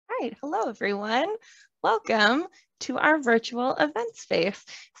right. Hello, everyone. Welcome to our virtual event space.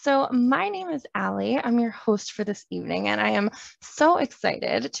 So my name is Allie. I'm your host for this evening, and I am so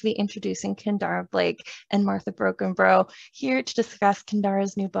excited to be introducing Kendare Blake and Martha Brockenbrough here to discuss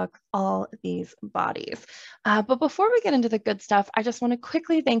Kendare's new book, All These Bodies. But before we get into the good stuff, I just want to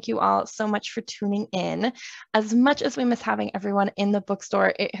quickly thank you all so much for tuning in. As much as we miss having everyone in the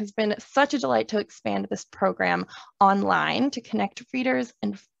bookstore, it has been such a delight to expand this program online to connect readers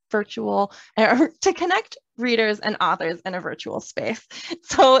and to connect readers and authors in a virtual space.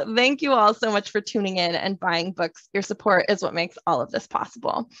 So thank you all so much for tuning in and buying books. Your support is what makes all of this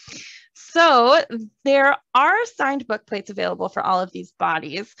possible. So there are signed book plates available for all of these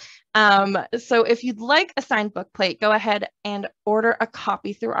bodies. So if you'd like a signed book plate, go ahead and order a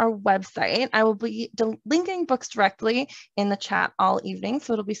copy through our website. I will be linking books directly in the chat all evening,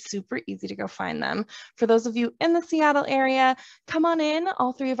 so it'll be super easy to go find them. For those of you in the Seattle area, come on in.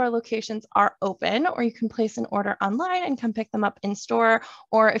 All three of our locations are open, or you can place an order online and come pick them up in store.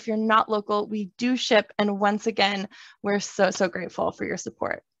 Or if you're not local, we do ship. And once again, we're so grateful for your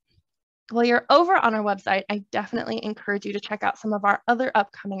support. While you're over on our website, I definitely encourage you to check out some of our other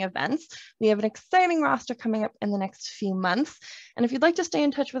upcoming events. We have an exciting roster coming up in the next few months. And if you'd like to stay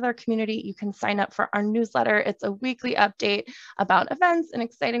in touch with our community, you can sign up for our newsletter. It's a weekly update about events and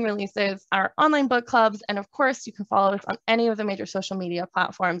exciting releases, our online book clubs, and of course, you can follow us on any of the major social media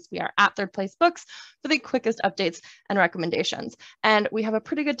platforms. We are at Third Place Books for the quickest updates and recommendations. And we have a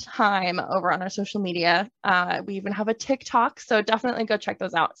pretty good time over on our social media. We even have a TikTok, so definitely go check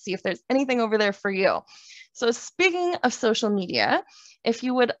those out, see if there's anything over there for you. So speaking of social media, if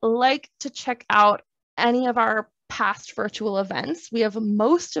you would like to check out any of our past virtual events, we have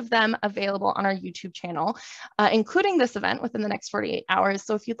most of them available on our YouTube channel, including this event within the next 48 hours.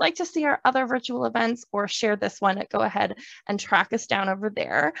 So if you'd like to see our other virtual events or share this one, go ahead and track us down over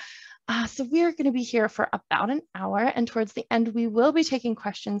there. So we're going to be here for about an hour, and towards the end, we will be taking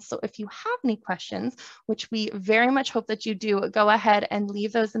questions. So if you have any questions, which we very much hope that you do, go ahead and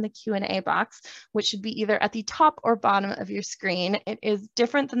leave those in the Q&A box, which should be either at the top or bottom of your screen. It is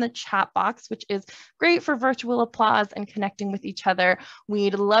different than the chat box, which is great for virtual applause and connecting with each other.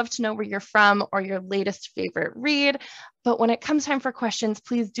 We'd love to know where you're from or your latest favorite read. But when it comes time for questions,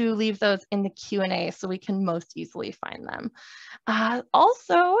 please do leave those in the Q&A so we can most easily find them.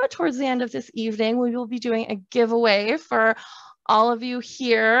 Also, towards the end of this evening, we will be doing a giveaway for all of you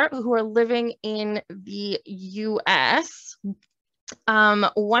here who are living in the US.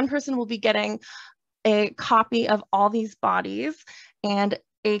 One person will be getting a copy of All These Bodies and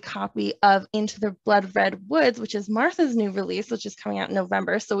a copy of Into the Bloodred Woods, which is Martha's new release, which is coming out in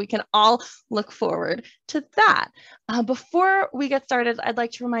November. So we can all look forward to that. Before we get started, I'd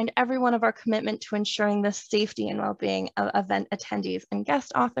like to remind everyone of our commitment to ensuring the safety and well-being of event attendees and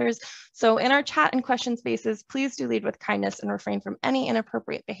guest authors. So in our chat and question spaces, please do lead with kindness and refrain from any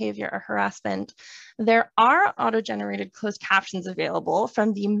inappropriate behavior or harassment. There are auto-generated closed captions available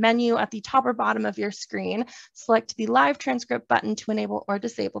from the menu at the top or bottom of your screen. Select the live transcript button to enable or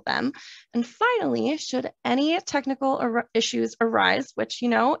disable them. And finally, should any technical issues arise, which, you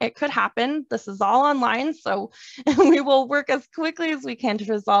know, it could happen, this is all online, so we will work as quickly as we can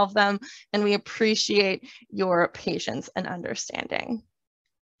to resolve them, and we appreciate your patience and understanding.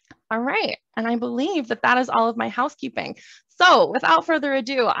 All right, and I believe that that is all of my housekeeping. So without further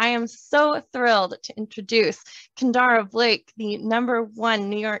ado, I am so thrilled to introduce Kendare Blake, the #1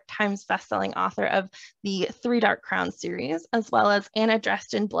 New York Times bestselling author of the Three Dark Crowns series, as well as Anna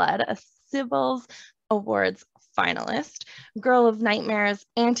Dressed in Blood, a Sybil's Awards finalist, Girl of Nightmares,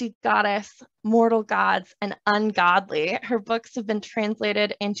 Anti-Goddess, Mortal Gods, and Ungodly. Her books have been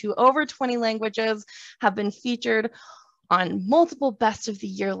translated into over 20 languages, have been featured on multiple Best of the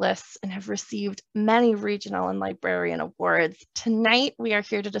Year lists, and have received many regional and librarian awards. Tonight, we are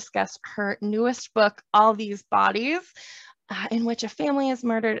here to discuss her newest book, All These Bodies, in which a family is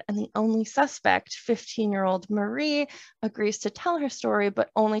murdered and the only suspect, 15-year-old Marie, agrees to tell her story, but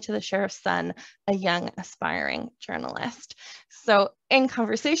only to the sheriff's son, a young aspiring journalist. So in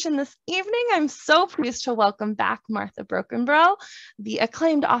conversation this evening, I'm so pleased to welcome back Martha Brockenbrough, the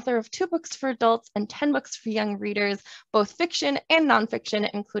acclaimed author of 2 books for adults and 10 books for young readers, both fiction and nonfiction,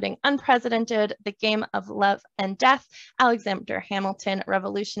 including Unprecedented, The Game of Love and Death, Alexander Hamilton,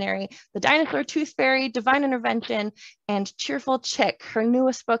 Revolutionary, The Dinosaur Tooth Fairy, Divine Intervention, and Cheerful Chick. Her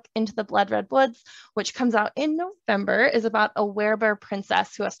newest book, Into the Bloodred Woods, which comes out in November, is about a werebear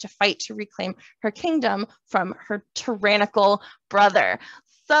princess who has to fight to reclaim her kingdom from her tyrannical brother.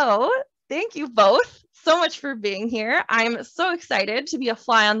 So Thank you both so much for being here. I'm so excited to be a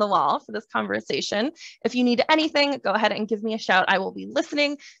fly on the wall for this conversation. If you need anything, go ahead and give me a shout. I will be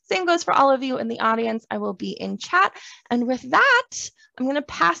listening. Same goes for all of you in the audience. I will be in chat. And with that, I'm going to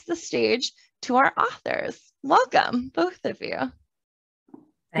pass the stage to our authors. Welcome, both of you.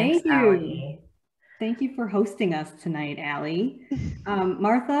 Thank you. Allie. Thank you for hosting us tonight, Allie.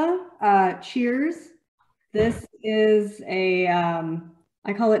 Martha, cheers. This is a,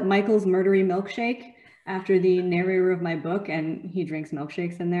 I call it Michael's Murdery Milkshake after the narrator of my book, and he drinks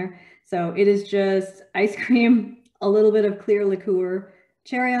milkshakes in there. So it is just ice cream, a little bit of clear liqueur,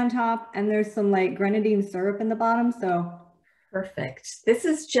 cherry on top, and there's some like grenadine syrup in the bottom. So perfect. This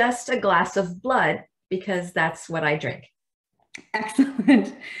is just a glass of blood because that's what I drink.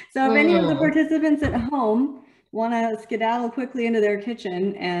 Excellent. So if any of the participants at home want to skedaddle quickly into their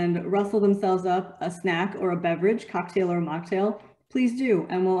kitchen and rustle themselves up a snack or a beverage, cocktail or mocktail, please do.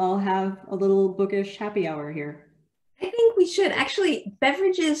 And we'll all have a little bookish happy hour here. I think we should. Actually,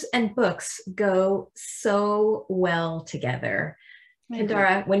 beverages and books go so well together.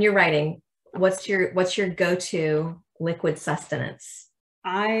 Kendare, when you're writing, what's your go-to liquid sustenance?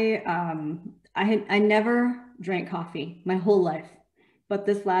 I never drank coffee my whole life, but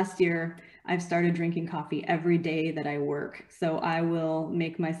this last year I've started drinking coffee every day that I work. So I will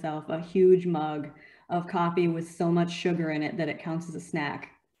make myself a huge mug of coffee with so much sugar in it that it counts as a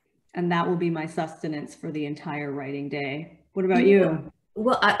snack. And that will be my sustenance for the entire writing day. What about you?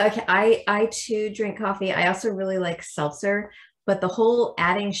 Well, I too drink coffee. I also really like seltzer, but the whole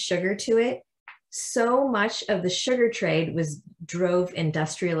adding sugar to it, so much of the sugar trade drove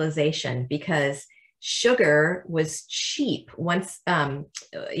industrialization because sugar was cheap once the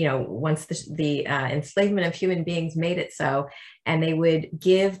enslavement of human beings made it so, and they would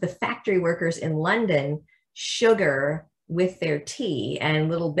give the factory workers in London sugar with their tea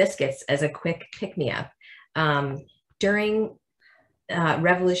and little biscuits as a quick pick-me-up. During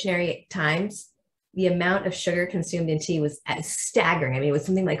revolutionary times, the amount of sugar consumed in tea was staggering. I mean, it was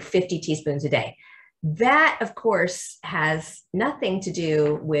something like 50 teaspoons a day. That, of course, has nothing to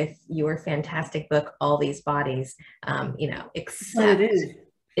do with your fantastic book, All These Bodies, except it is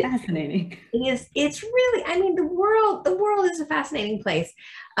fascinating. It's really, I mean, the world is a fascinating place.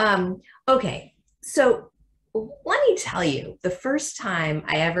 Okay, so let me tell you, the first time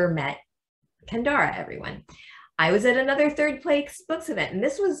I ever met Kendare, everyone, I was at another Third Place Books event, and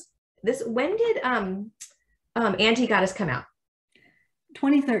when did Anti-Goddess come out?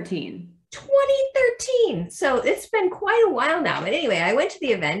 2013. 2013. So it's been quite a while now. But anyway, I went to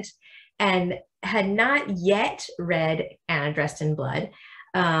the event and had not yet read Anna Dressed in Blood.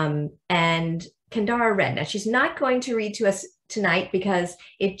 And Kendare read. Now, she's not going to read to us tonight because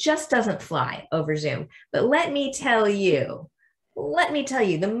it just doesn't fly over Zoom. But let me tell you,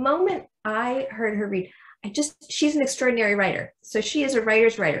 the moment I heard her read, she's an extraordinary writer. So she is a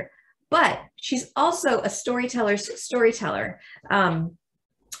writer's writer, but she's also a storyteller's storyteller.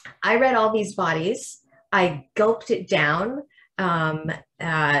 I read All These Bodies. I gulped it down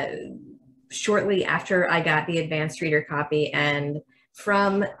shortly after I got the advanced reader copy. And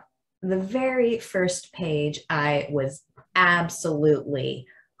from the very first page, I was absolutely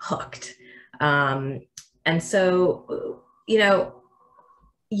hooked. And so,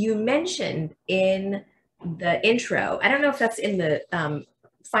 you mentioned in the intro, I don't know if that's in the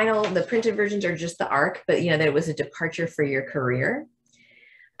the printed versions or just the arc, but that it was a departure for your career.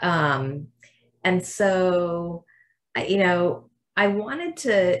 And so, I wanted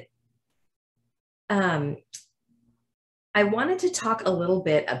to talk a little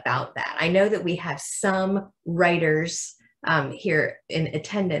bit about that. I know that we have some writers here in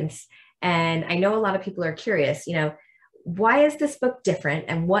attendance, and I know a lot of people are curious, why is this book different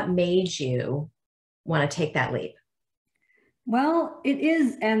and what made you want to take that leap? Well, it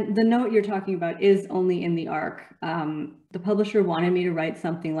is, and the note you're talking about is only in the arc. The publisher wanted me to write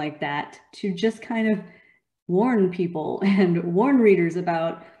something like that to just kind of warn people and warn readers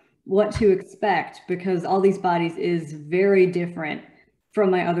about what to expect, because All These Bodies is very different from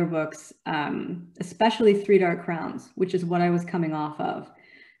my other books, especially Three Dark Crowns, which is what I was coming off of.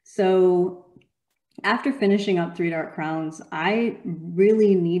 So after finishing up Three Dark Crowns, I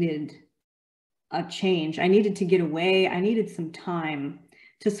really needed a change. I needed to get away. I needed some time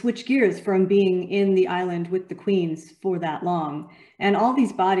to switch gears from being in the island with the queens for that long. And All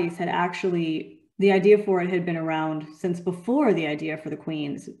These Bodies had actually, the idea for it had been around since before the idea for the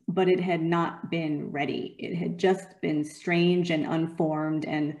queens, but it had not been ready. It had just been strange and unformed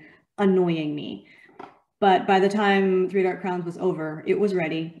and annoying me. But by the time Three Dark Crowns was over, it was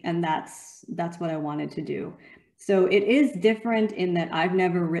ready, and that's what I wanted to do. So it is different in that I've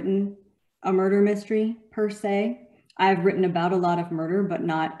never written a murder mystery per se. I've written about a lot of murder, but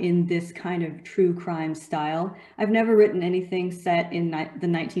not in this kind of true crime style. I've never written anything set in the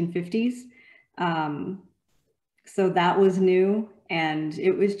 1950s. So that was new. And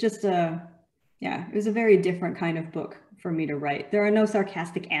it was just it was a very different kind of book for me to write. There are no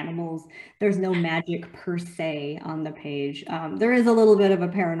sarcastic animals. There's no magic per se on the page. There is a little bit of a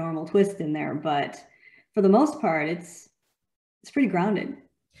paranormal twist in there, but for the most part, it's pretty grounded.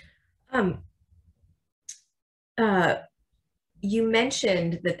 You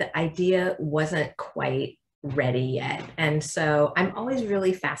mentioned that the idea wasn't quite ready yet. And so I'm always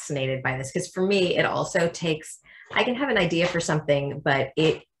really fascinated by this, because for me, it also takes, I can have an idea for something, but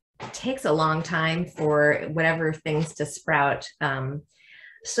it takes a long time for whatever things to sprout.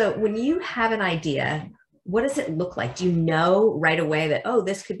 So when you have an idea, what does it look like? Do you know right away that, oh,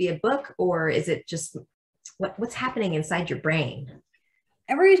 this could be a book, or is it just what's happening inside your brain?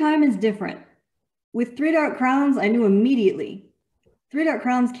 Every time is different. With Three Dark Crowns, I knew immediately. Three Dark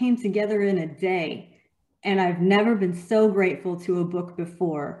Crowns came together in a day, and I've never been so grateful to a book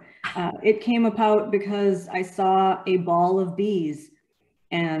before. It came about because I saw a ball of bees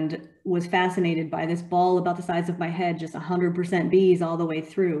and was fascinated by this ball about the size of my head, just 100% bees all the way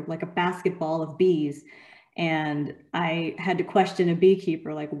through, like a basketball of bees. And I had to question a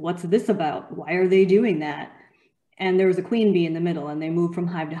beekeeper, like, what's this about? Why are they doing that? And there was a queen bee in the middle, and they move from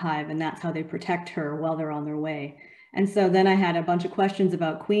hive to hive, and that's how they protect her while they're on their way. And so then I had a bunch of questions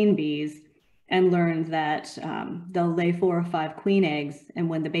about queen bees and learned that they'll lay 4 or 5 queen eggs, and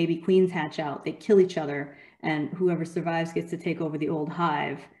when the baby queens hatch out, they kill each other, and whoever survives gets to take over the old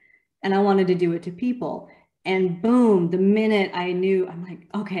hive. And I wanted to do it to people. And boom, the minute I knew, I'm like,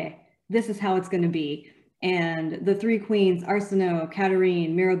 okay, this is how it's going to be. And the 3 queens, Arsinoe,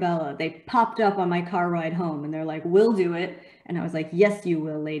 Catherine, Mirabella, they popped up on my car ride home, and they're like, we'll do it. And I was like, yes, you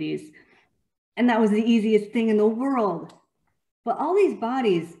will, ladies. And that was the easiest thing in the world. But all these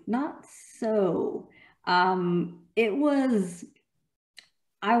bodies, not so. It was,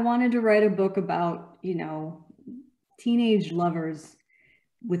 I wanted to write a book about, you know, teenage lovers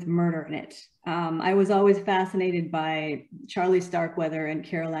with murder in it. I was always fascinated by Charlie Starkweather and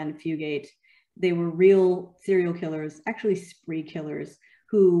Carol Ann Fugate. They were real serial killers, actually spree killers,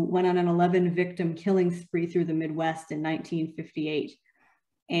 who went on an 11-victim killing spree through the Midwest in 1958.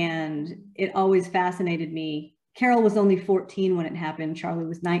 And it always fascinated me. Carol was only 14 when it happened. Charlie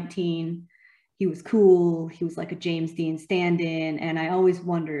was 19. He was cool. He was like a James Dean stand-in. And I always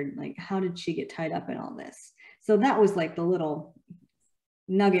wondered, like, how did she get tied up in all this? So that was like the little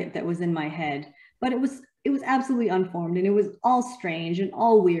nugget that was in my head. But it was absolutely unformed, and it was all strange and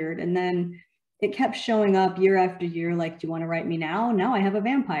all weird. And then it kept showing up year after year, like, do you want to write me now? Now I have a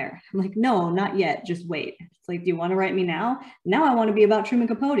vampire. I'm like, no, not yet, just wait. It's like, do you want to write me now? Now I want to be about Truman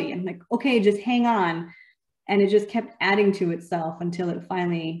Capote. I'm like, okay, just hang on. And it just kept adding to itself until it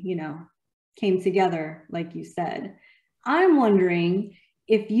finally, you know, came together, like you said. I'm wondering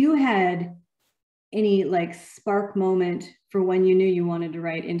if you had any like spark moment for when you knew you wanted to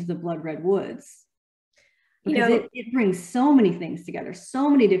write Into the Bloodred Woods. Because you know, it brings so many things together, so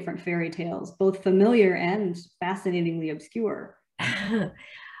many different fairy tales, both familiar and fascinatingly obscure.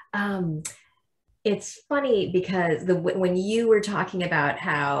 It's funny because when you were talking about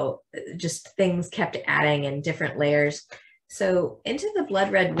how just things kept adding in different layers. So Into the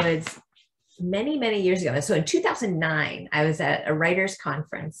Bloodred Woods, many, many years ago. So in 2009, I was at a writer's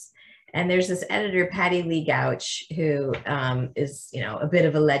conference. And there's this editor, Patty Lee Gouch, who is, you know, a bit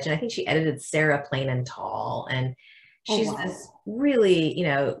of a legend. I think she edited Sarah Plain and Tall. And she's this really, you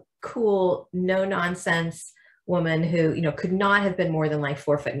know, cool, no nonsense woman who, you know, could not have been more than like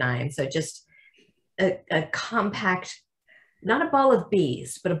 4'9". So just a compact, not a ball of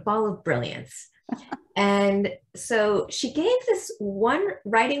bees, but a ball of brilliance. And so she gave this one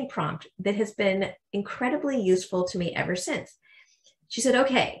writing prompt that has been incredibly useful to me ever since. She said,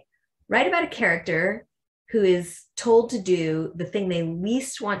 okay, write about a character who is told to do the thing they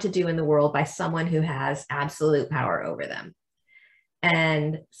least want to do in the world by someone who has absolute power over them.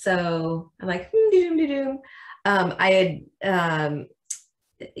 And so I'm like, I had,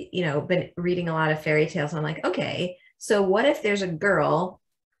 you know, been reading a lot of fairy tales. And I'm like, okay, so what if there's a girl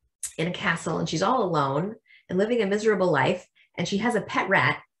in a castle and she's all alone and living a miserable life, and she has a pet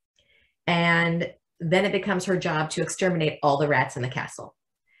rat, and then it becomes her job to exterminate all the rats in the castle.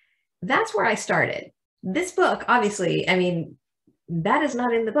 That's where I started. This book, obviously, I mean, that is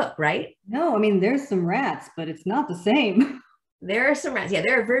not in the book, right? No, I mean, there's some rats, but it's not the same. There are some rats. Yeah,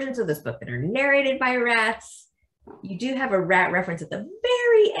 there are versions of this book that are narrated by rats. You do have a rat reference at the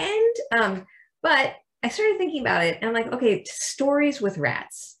very end. But I started thinking about it, and I'm like, okay, stories with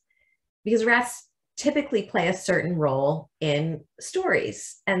rats. because rats typically play a certain role in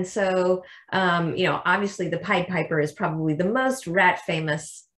stories. And so, obviously the Pied Piper is probably the most rat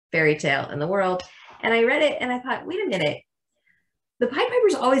famous fairy tale in the world. And I read it and I thought, wait a minute, the Pied Piper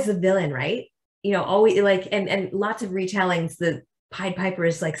is always the villain, right? Always like, and lots of retellings, the Pied Piper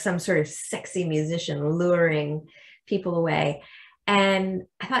is like some sort of sexy musician luring people away. And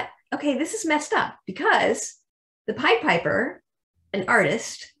I thought, okay, this is messed up, because the Pied Piper, an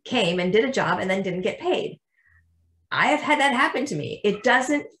artist, came and did a job and then didn't get paid. I have had that happen to me. It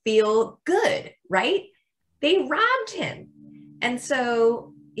doesn't feel good, right? They robbed him. And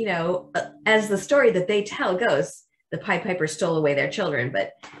so, as the story that they tell goes, the Pied Piper stole away their children.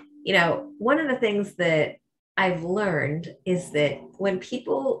 But, one of the things that I've learned is that when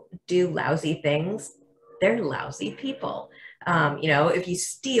people do lousy things, they're lousy people. If you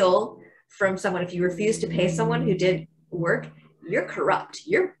steal from someone, if you refuse to pay someone who did work, you're corrupt,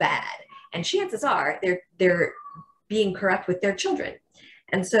 you're bad. And chances are they're being corrupt with their children.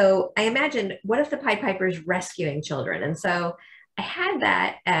 And so I imagined, what if the Pied Piper is rescuing children? And so I had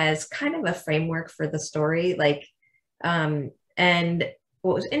that as kind of a framework for the story. And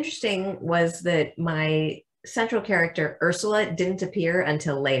what was interesting was that my central character, Ursula, didn't appear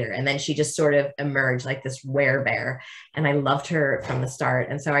until later. And then she just sort of emerged like this werebear. And I loved her from the start.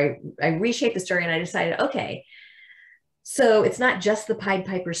 And so I reshaped the story and I decided, okay, so it's not just the Pied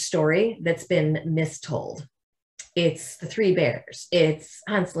Piper story that's been mistold. It's the Three Bears. It's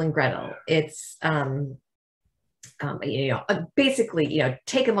Hansel and Gretel. It's, basically,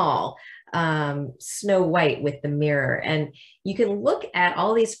 take them all. Snow White with the mirror. And you can look at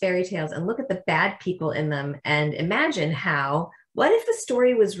all these fairy tales and look at the bad people in them and imagine what if the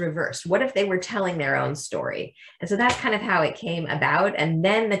story was reversed? What if they were telling their own story? And so that's kind of how it came about. And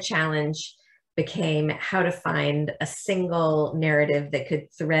then the challenge became how to find a single narrative that could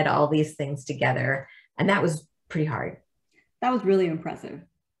thread all these things together. And that was pretty hard. That was really impressive,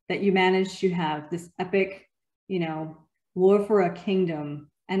 that you managed to have this epic, war for a kingdom.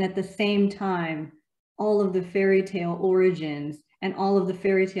 And at the same time, all of the fairy tale origins and all of the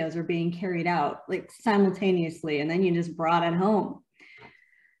fairy tales are being carried out like simultaneously. And then you just brought it home.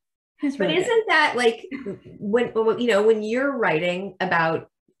 But isn't that like when you're writing about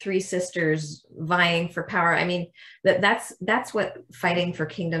three sisters vying for power? I mean, that's what fighting for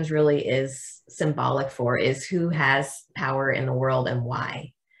kingdoms really is symbolic for, is who has power in the world and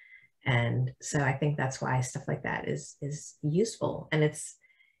why. And so I think that's why stuff like that is useful. And it's,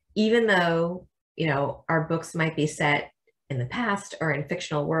 even though, our books might be set in the past or in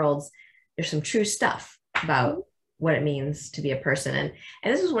fictional worlds, there's some true stuff about what it means to be a person.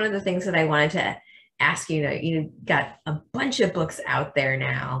 And this is one of the things that I wanted to ask you. You got a bunch of books out there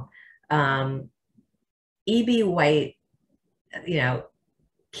now. E.B. White,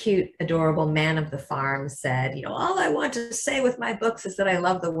 cute, adorable man of the farm, said, all I want to say with my books is that I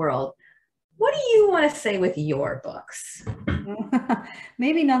love the world. What do you want to say with your books?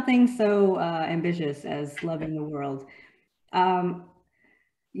 Maybe nothing so ambitious as loving the world.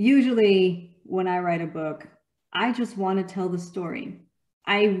 Usually when I write a book, I just want to tell the story.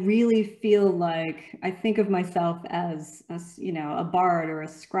 I really feel like I think of myself as a bard or a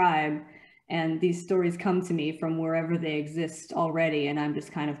scribe, and these stories come to me from wherever they exist already, and I'm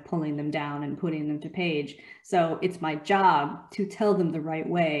just kind of pulling them down and putting them to page. So it's my job to tell them the right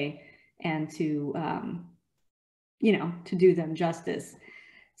way and to to do them justice.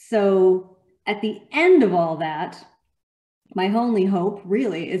 So at the end of all that, my only hope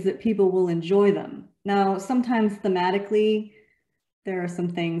really is that people will enjoy them. Now, sometimes thematically, there are some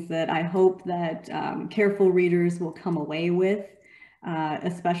things that I hope that careful readers will come away with,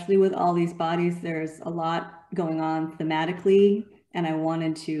 especially with all these bodies. There's a lot going on thematically, and I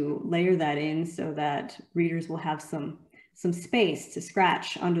wanted to layer that in so that readers will have some space to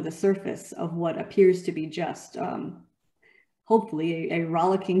scratch under the surface of what appears to be just hopefully a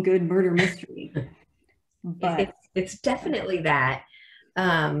rollicking good murder mystery. But it's definitely that.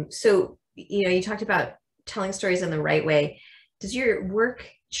 So, you talked about telling stories in the right way. Does your work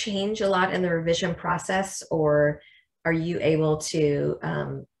change a lot in the revision process, or are you able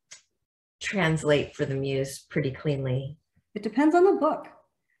to translate for the muse pretty cleanly? It depends on the book.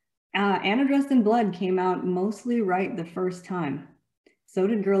 Anna Dressed in Blood came out mostly right the first time. So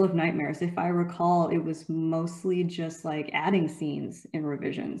did Girl of Nightmares. If I recall, it was mostly just like adding scenes in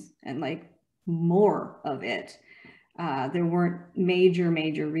revisions and like more of it. There weren't major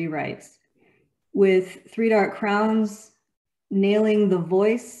rewrites. With Three Dark Crowns, nailing the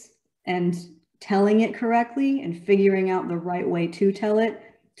voice and telling it correctly and figuring out the right way to tell it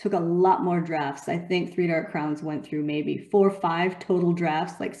took a lot more drafts. I think Three Dark Crowns went through maybe 4 or 5 total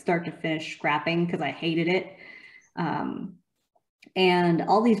drafts, like start to finish scrapping, because I hated it. And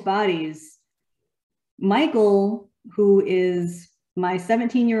all these bodies, Michael, who is my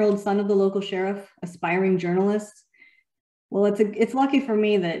 17-year-old son of the local sheriff, aspiring journalist. Well, it's lucky for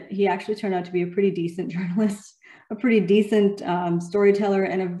me that he actually turned out to be a pretty decent journalist, a pretty decent storyteller,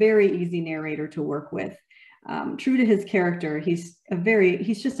 and a very easy narrator to work with. True to his character, he's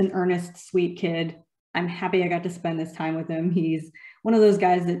just an earnest, sweet kid. I'm happy I got to spend this time with him. He's one of those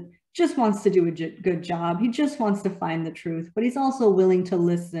guys that just wants to do a good job. He just wants to find the truth, but he's also willing to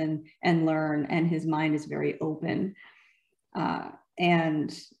listen and learn, and his mind is very open.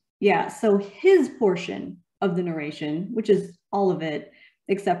 And yeah, so his portion of the narration, which is all of it,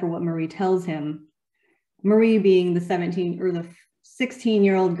 except for what Marie tells him, Marie being the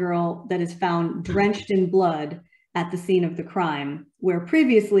 16-year-old girl that is found drenched in blood at the scene of the crime, where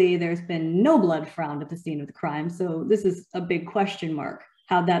previously there's been no blood found at the scene of the crime. So this is a big question mark.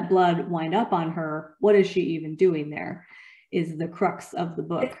 How'd that blood wind up on her? What is she even doing there? Is the crux of the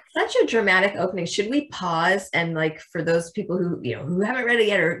book. It's such a dramatic opening. Should we pause and, like, for those people who haven't read it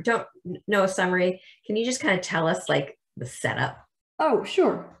yet or don't know a summary, can you just kind of tell us, like, the setup? Oh,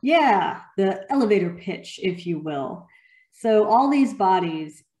 sure. Yeah, the elevator pitch, if you will. So All These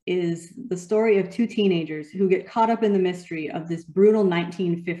Bodies is the story of 2 teenagers who get caught up in the mystery of this brutal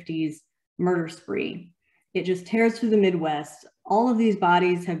 1950s murder spree. It just tears through the Midwest. All of these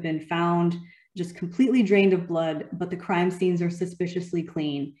bodies have been found just completely drained of blood, but the crime scenes are suspiciously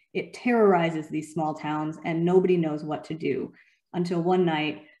clean. It terrorizes these small towns, and nobody knows what to do until one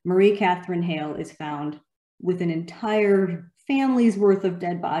night, Marie Catherine Hale is found with an entire family's worth of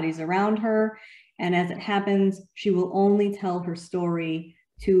dead bodies around her. And as it happens, she will only tell her story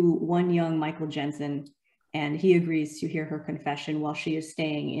to one young Michael Jensen, and he agrees to hear her confession while she is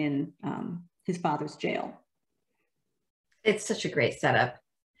staying in his father's jail. It's such a great setup.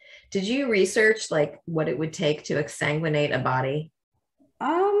 Did you research, like, what it would take to exsanguinate a body?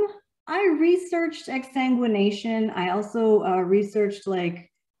 I researched exsanguination. I also researched, like,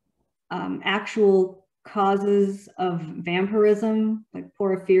 actual causes of vampirism, like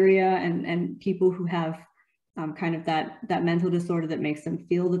porphyria, and people who have kind of that mental disorder that makes them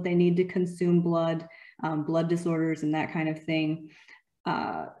feel that they need to consume blood, blood disorders and that kind of thing.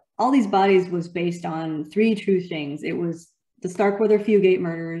 All These Bodies was based on 3 true things. It was the Starkweather Fugate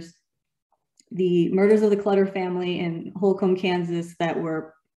murders, the murders of the Clutter family in Holcomb, Kansas, that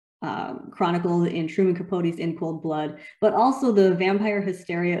were chronicled in Truman Capote's In Cold Blood, but also the vampire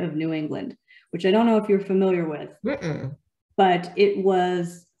hysteria of New England, which I don't know if you're familiar with, but it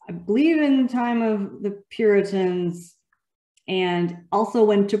was, I believe, in time of the Puritans, and also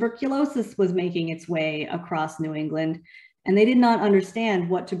when tuberculosis was making its way across New England, and they did not understand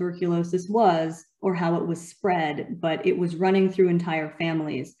what tuberculosis was or how it was spread, but it was running through entire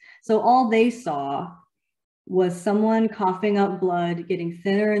families. So all they saw was someone coughing up blood, getting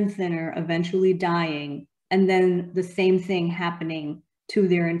thinner and thinner, eventually dying, and then the same thing happening to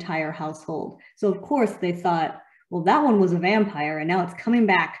their entire household. So of course they thought, well, that one was a vampire, and now it's coming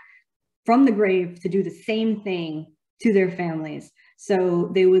back from the grave to do the same thing to their families.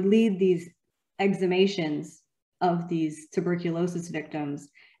 So they would lead these exhumations of these tuberculosis victims,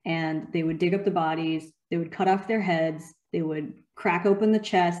 and they would dig up the bodies, they would cut off their heads, they would crack open the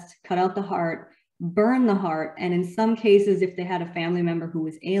chest, cut out the heart, burn the heart, and in some cases, if they had a family member who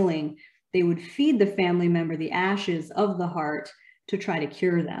was ailing, they would feed the family member the ashes of the heart to try to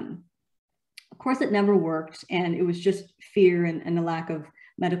cure them. Of course, it never worked, and it was just fear and a lack of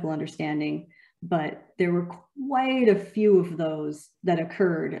medical understanding, but there were quite a few of those that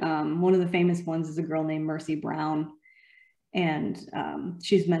occurred. One of the famous ones is a girl named Mercy Brown, and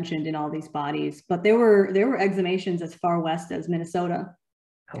she's mentioned in All These Bodies, but there were exhumations as far west as Minnesota,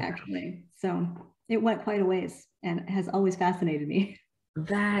 actually. So it went quite a ways, and it has always fascinated me.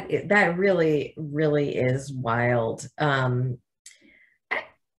 That really, really is wild.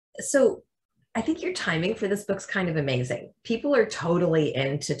 So I think your timing for this book's kind of amazing. People are totally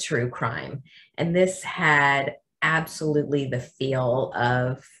into true crime, and this had absolutely the feel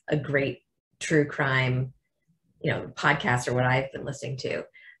of a great true crime, podcast, or what I've been listening to.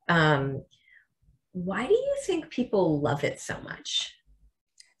 Why do you think people love it so much?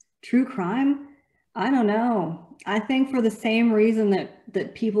 True crime? I don't know. I think for the same reason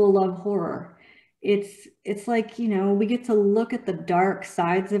that people love horror. It's like, we get to look at the dark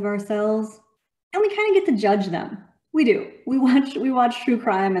sides of ourselves, and we kind of get to judge them. We do. We watch true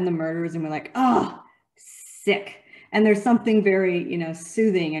crime and the murders, and we're like, oh, sick. And there's something very,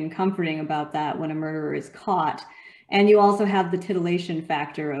 soothing and comforting about that when a murderer is caught. And you also have the titillation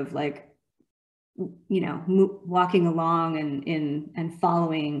factor of like, you know, walking along and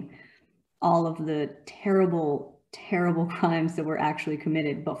following all of the terrible crimes that were actually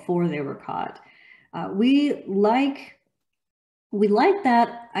committed before they were caught. We like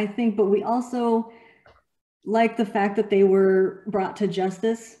that, I think, but we also like the fact that they were brought to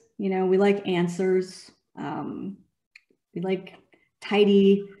justice. You know, we like answers. We like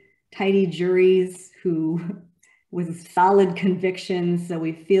tidy juries who with solid convictions, so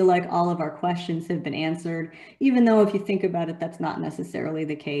we feel like all of our questions have been answered, even though if you think about it, that's not necessarily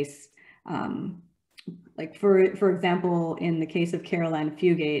the case. Like for example, in the case of Caroline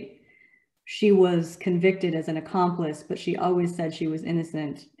Fugate, she was convicted as an accomplice, but she always said she was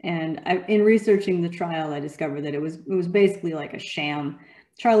innocent. And in researching the trial, I discovered that it was basically like a sham.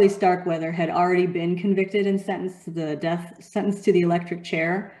 Charlie Starkweather had already been convicted and sentenced to the death sentence to the electric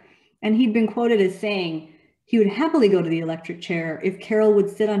chair. And he'd been quoted as saying he would happily go to the electric chair if Carol would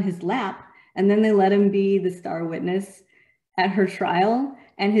sit on his lap, and then they let him be the star witness at her trial.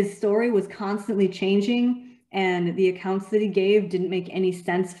 And his story was constantly changing, and the accounts that he gave didn't make any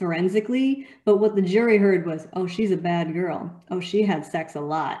sense forensically. But what the jury heard was, oh, she's a bad girl. Oh, she had sex a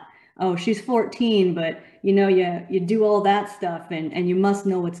lot. Oh, she's 14, but you know, you do all that stuff and you must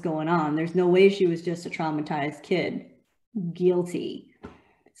know what's going on. There's no way she was just a traumatized kid. Guilty.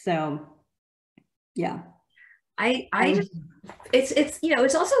 So, yeah. I just, it's, you know,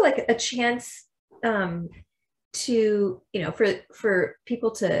 it's also like a chance to, you know, for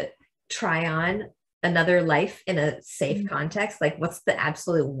people to try on another life in a safe context. Like, what's the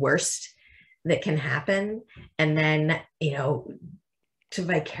absolute worst that can happen? And then, you know, to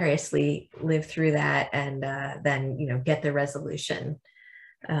vicariously live through that and then, you know, get the resolution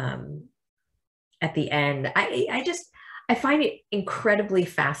at the end. I find it incredibly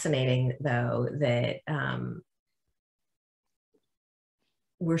fascinating, though, that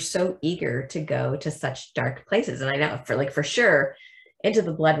we're so eager to go to such dark places. And I know for sure, Into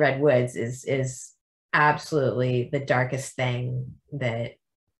the Bloodred Woods is absolutely the darkest thing that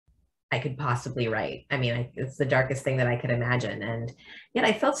I could possibly write. I mean, it's the darkest thing that I could imagine. And yet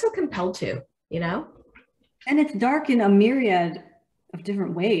I felt so compelled to, you know? And it's dark in a myriad of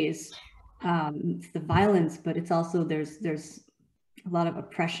different ways. It's the violence, but it's also, there's a lot of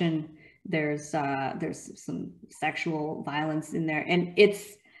oppression. There's some sexual violence in there. And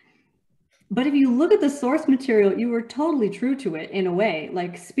but if you look at the source material, you were totally true to it in a way,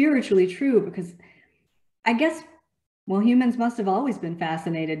 like spiritually true, because I guess, well, humans must have always been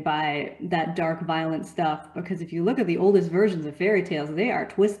fascinated by that dark, violent stuff, because if you look at the oldest versions of fairy tales, they are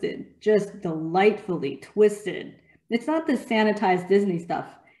twisted, just delightfully twisted. It's not this sanitized Disney stuff.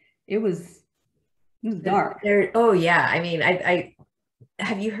 It was dark. Oh yeah. I mean, I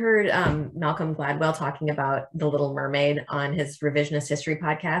have you heard Malcolm Gladwell talking about The Little Mermaid on his Revisionist History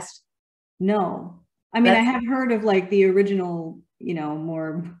podcast? No. I mean, I have heard of like the original, you know,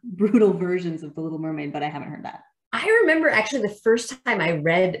 more brutal versions of The Little Mermaid, but I haven't heard that. I remember actually the first time I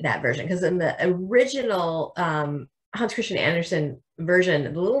read that version, because in the original Hans Christian Andersen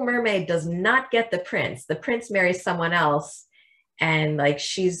version, The Little Mermaid does not get the prince. The prince marries someone else, and like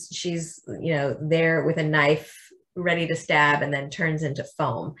she's you know, there with a knife ready to stab and then turns into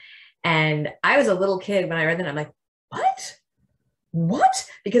foam. And I was a little kid when I read that. I'm like, what?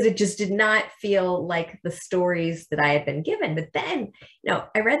 Because it just did not feel like the stories that I had been given. But then, you know,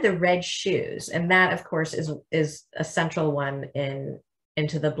 I read The Red Shoes, and that of course is a central one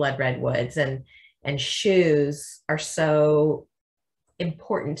Into the Bloodred Woods, and shoes are so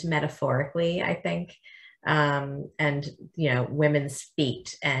important metaphorically, I think. And, you know, women's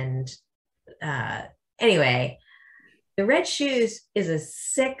feet. And anyway, The Red Shoes is a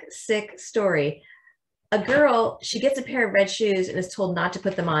sick story. A girl, she gets a pair of red shoes and is told not to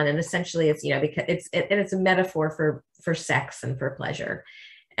put them on. And essentially it's, you know, because it's a metaphor for sex and for pleasure.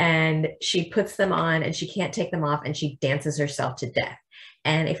 And she puts them on and she can't take them off, and she dances herself to death.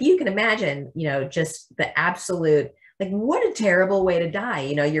 And if you can imagine, you know, just the absolute, like, what a terrible way to die.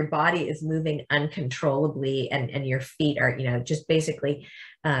 You know, your body is moving uncontrollably and your feet are, you know, just basically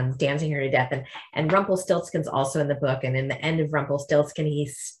dancing her to death. And Rumpelstiltskin's also in the book. And in the end of Rumpelstiltskin, he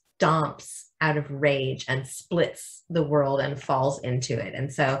stomps out of rage and splits the world and falls into it.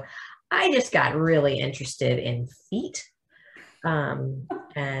 And so I just got really interested in feet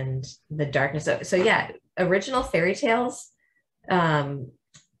and the darkness. So yeah, original fairy tales, you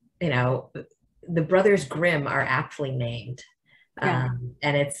know, the Brothers Grimm are aptly named. Yeah.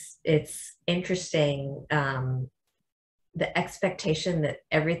 And it's interesting, the expectation that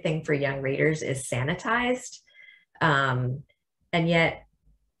everything for young readers is sanitized. And yet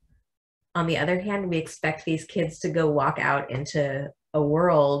on the other hand, we expect these kids to go walk out into a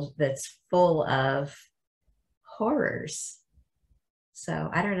world that's full of horrors. So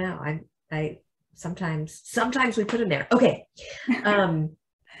I don't know. I sometimes we put them there. Okay.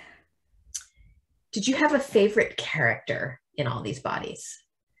 Did you have a favorite character in all these bodies?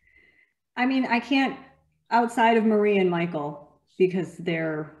 I mean, I can't, outside of Marie and Michael, because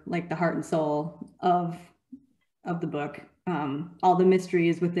they're like the heart and soul of the book. All the mystery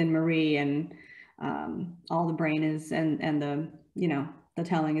is within Marie, and all the brain is, and the, you know, the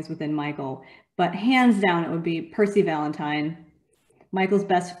telling is within Michael. But hands down, it would be Percy Valentine, Michael's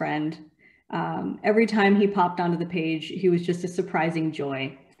best friend. Every time he popped onto the page, he was just a surprising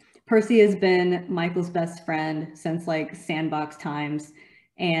joy. Percy has been Michael's best friend since like Sandbox times.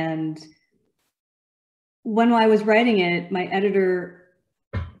 And when I was writing it, my editor,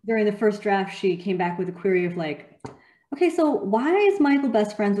 during the first draft, she came back with a query of like, okay, so why is Michael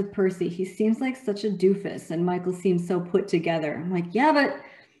best friends with Percy? He seems like such a doofus, and Michael seems so put together. I'm like, yeah, but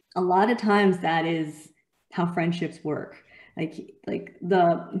a lot of times that is how friendships work. Like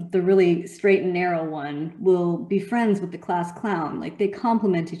the really straight and narrow one will be friends with the class clown. Like they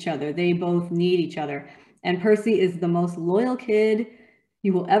complement each other. They both need each other. And Percy is the most loyal kid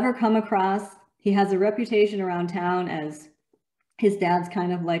you will ever come across. He has a reputation around town as his dad's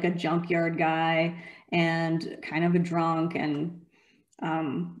kind of like a junkyard guy and kind of a drunk, and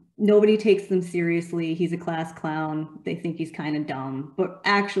nobody takes them seriously. He's a class clown. They think he's kind of dumb, but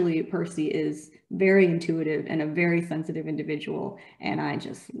actually Percy is very intuitive and a very sensitive individual, and I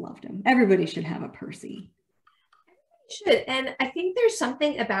just loved him. Everybody should have a Percy. Should. And I think there's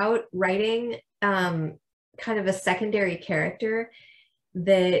something about writing kind of a secondary character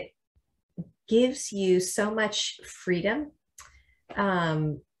that gives you so much freedom.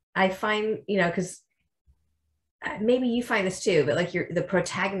 I find, you know, because maybe you find this too, but like the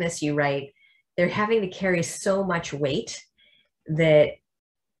protagonists you write, they're having to carry so much weight that,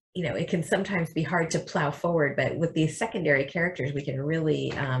 you know, it can sometimes be hard to plow forward. But with these secondary characters, we can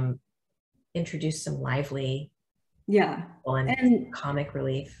really introduce some lively, and comic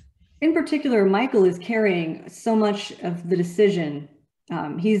relief. In particular, Michael is carrying so much of the decision.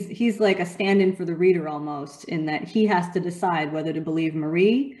 He's like a stand-in for the reader almost, in that he has to decide whether to believe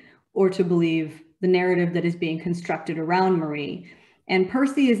Marie or to believe the narrative that is being constructed around Marie. And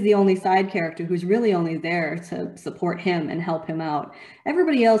Percy is the only side character who's really only there to support him and help him out.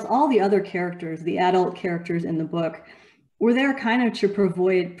 Everybody else, all the other characters, the adult characters in the book, were there kind of to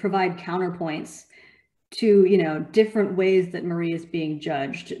provide counterpoints to, you know, different ways that Marie is being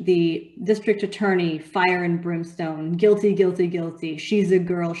judged. The district attorney, fire and brimstone, guilty, guilty, guilty. She's a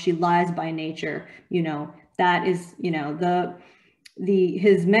girl, she lies by nature. You know, that is, you know,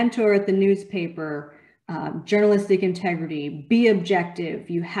 his mentor at the newspaper, journalistic integrity, be objective,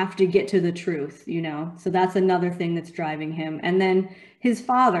 you have to get to the truth, you know. So that's another thing that's driving him. And then his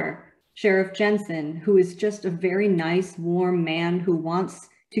father, Sheriff Jensen, who is just a very nice, warm man who wants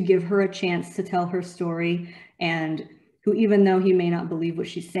to give her a chance to tell her story, and who, even though he may not believe what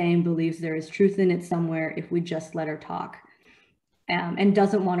she's saying, believes there is truth in it somewhere if we just let her talk, and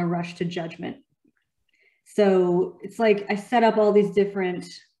doesn't want to rush to judgment. So it's like I set up all these different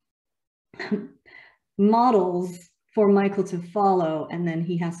models for Michael to follow, and then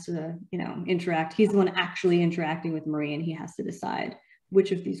he has to, you know, interact. He's the one actually interacting with Marie, and he has to decide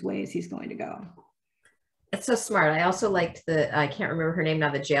which of these ways he's going to go. It's so smart. I also liked I can't remember her name now,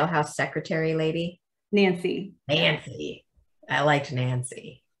 the jailhouse secretary lady. Nancy. Nancy. I liked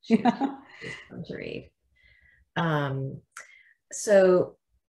Nancy. She was fun to read. So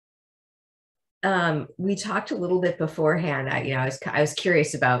we talked a little bit beforehand. I was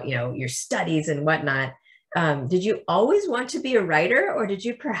curious about, you know, your studies and whatnot. Did you always want to be a writer, or did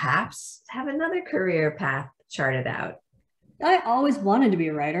you perhaps have another career path charted out? I always wanted to be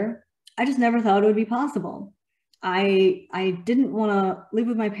a writer. I just never thought it would be possible. I didn't want to live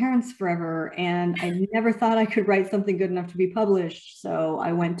with my parents forever, and I never thought I could write something good enough to be published. So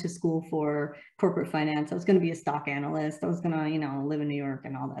I went to school for corporate finance. I was going to be a stock analyst. I was going to, you know, live in New York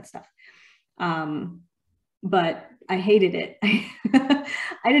and all that stuff. But I hated it.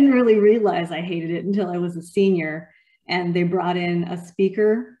 I didn't really realize I hated it until I was a senior, and they brought in a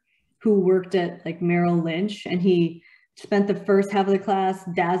speaker who worked at like Merrill Lynch, and he spent the first half of the class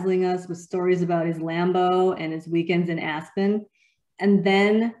dazzling us with stories about his Lambo and his weekends in Aspen, and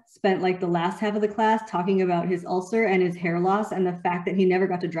then spent like the last half of the class talking about his ulcer and his hair loss and the fact that he never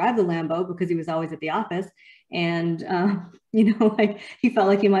got to drive the Lambo because he was always at the office. And, you know, like he felt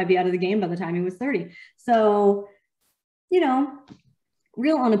like he might be out of the game by the time he was 30. So, you know,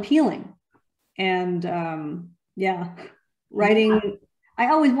 real unappealing. And yeah, writing,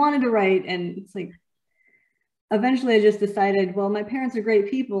 I always wanted to write, and it's like, eventually I just decided, well, my parents are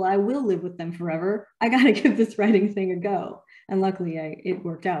great people. I will live with them forever. I got to give this writing thing a go. And luckily it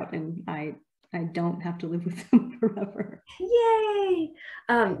worked out, and I don't have to live with them forever. Yay!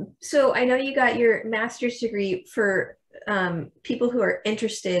 So I know you got your master's degree. For people who are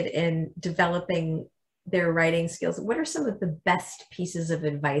interested in developing their writing skills, what are some of the best pieces of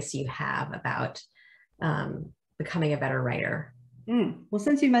advice you have about becoming a better writer? Well,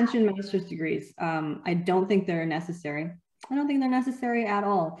 since you mentioned master's degrees, I don't think they're necessary. I don't think they're necessary at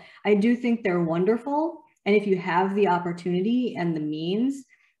all. I do think they're wonderful. And if you have the opportunity and the means,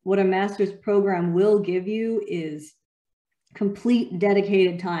 what a master's program will give you is complete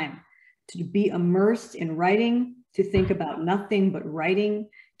dedicated time to be immersed in writing, to think about nothing but writing,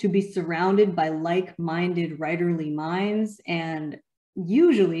 to be surrounded by like-minded writerly minds. And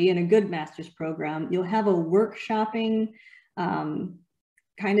usually in a good master's program, you'll have a workshopping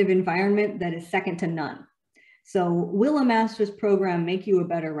kind of environment that is second to none. So will a master's program make you a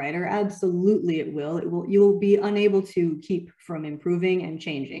better writer? Absolutely it will. You'll be unable to keep from improving and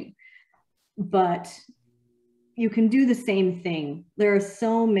changing. But you can do the same thing. There are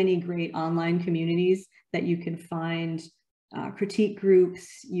so many great online communities that you can find, critique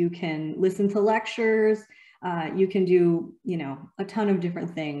groups, you can listen to lectures, you can do, a ton of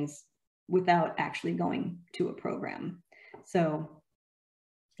different things without actually going to a program. So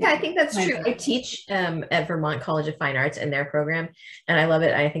yeah, I think that's true. I teach at Vermont College of Fine Arts in their program, and I love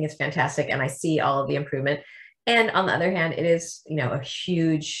it. I think it's fantastic, and I see all of the improvement. And on the other hand, it is, a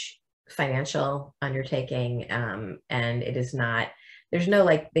huge financial undertaking, and it is not. There's no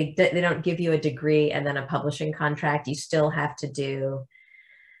they don't give you a degree and then a publishing contract. You still have to do.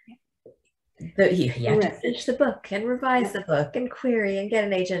 You have to finish the book and revise the book and query and get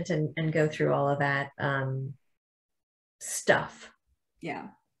an agent and go through all of that stuff. Yeah.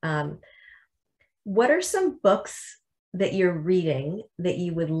 What are some books that you're reading that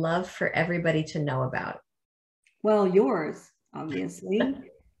you would love for everybody to know about? Well, yours, obviously.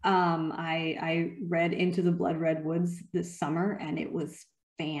 I read Into the Bloodred Woods this summer, and it was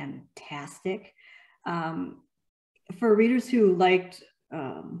fantastic. For readers who liked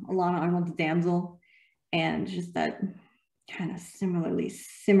Alana Arnold's Damsel, and just that kind of similarly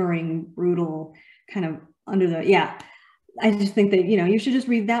simmering, brutal kind of I just think that, you should just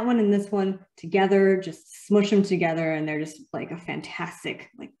read that one and this one together, just smush them together, and they're just like a fantastic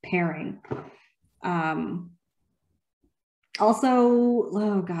pairing. Also,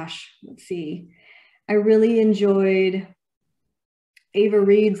 oh gosh, let's see. I really enjoyed Ava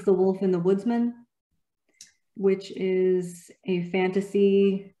Reed's The Wolf and the Woodsman, which is a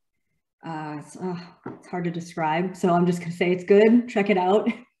fantasy. It's hard to describe, so I'm just gonna say it's good. Check it out.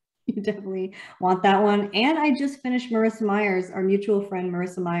 You definitely want that one. And I just finished Marissa Meyer's, our mutual friend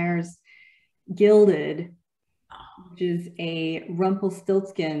Marissa Meyer's Gilded, which is a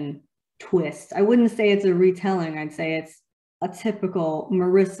Rumpelstiltskin twist. I wouldn't say it's a retelling. I'd say it's a typical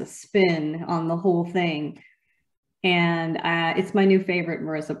Marissa spin on the whole thing. And it's my new favorite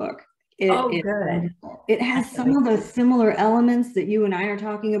Marissa book. Good. It has some of the similar elements that you and I are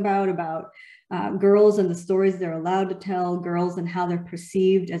talking about girls and the stories they're allowed to tell, girls and how they're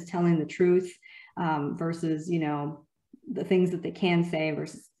perceived as telling the truth, versus, the things that they can say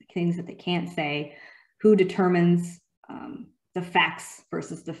versus the things that they can't say, who determines the facts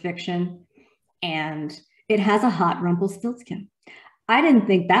versus the fiction. And it has a hot Rumpelstiltskin. I didn't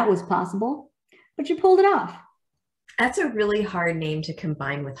think that was possible, but you pulled it off. That's a really hard name to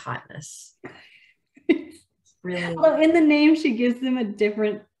combine with hotness. Really. Although in the name, she gives them a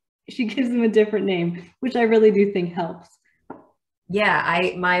different name, which I really do think helps.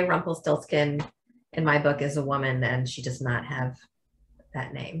 Yeah, my Rumpelstiltskin in my book is a woman, and she does not have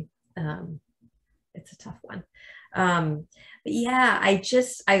that name. It's a tough one. But yeah,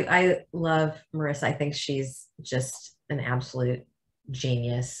 I love Marissa. I think she's just an absolute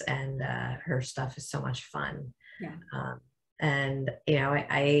genius, and her stuff is so much fun. Yeah. And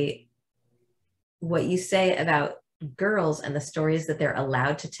what you say about girls and the stories that they're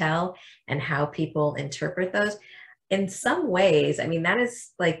allowed to tell and how people interpret those, in some ways, I mean, that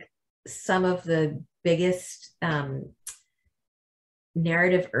is some of the biggest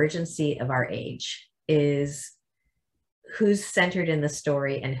narrative urgency of our age, is who's centered in the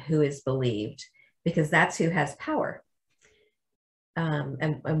story and who is believed, because that's who has power.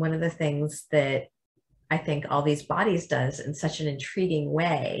 And one of the things that I think All These Bodies does in such an intriguing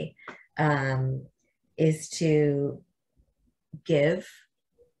way is to give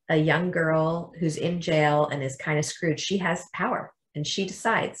a young girl who's in jail and is kind of screwed, she has power, and she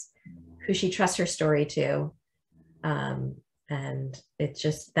decides who she trusts her story to, And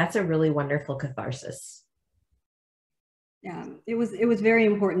that's a really wonderful catharsis. Yeah, it was very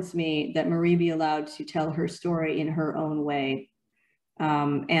important to me that Marie be allowed to tell her story in her own way.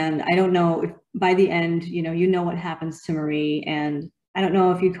 And I don't know if by the end, you know what happens to Marie, and I don't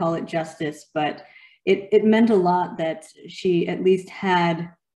know if you call it justice, but it meant a lot that she at least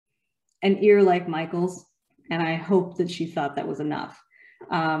had an ear like Michael's, and I hope that she thought that was enough.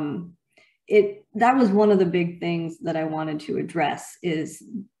 That was one of the big things that I wanted to address is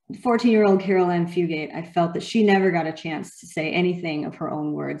 14-year-old Carol Ann Fugate. I felt that she never got a chance to say anything of her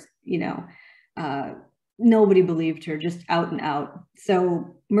own words, nobody believed her, just out and out.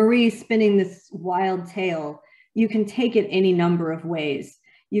 So Marie spinning this wild tale, you can take it any number of ways.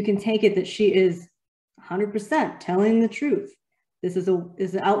 You can take it that she is 100% telling the truth. This is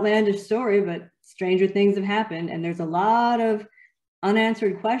an outlandish story, but stranger things have happened. And there's a lot of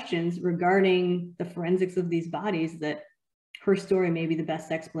unanswered questions regarding the forensics of these bodies that her story may be the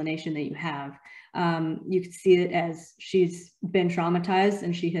best explanation that you have. You can see it as she's been traumatized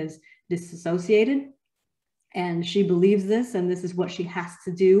and she has disassociated, and she believes this, and this is what she has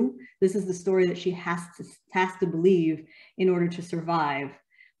to do. This is the story that she has to believe in order to survive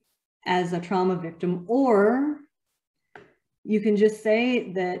as a trauma victim. Or you can just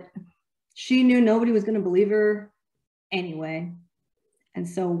say that she knew nobody was going to believe her anyway, and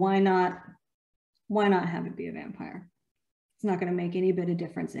so why not have it be a vampire? It's not going to make any bit of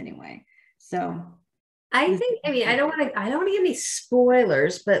difference anyway. So I don't want to give any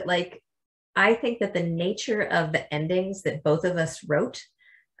spoilers, but like, I think that the nature of the endings that both of us wrote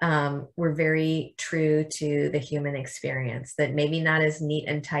were very true to the human experience, that maybe not as neat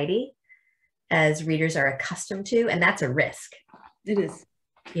and tidy as readers are accustomed to. And that's a risk. It is.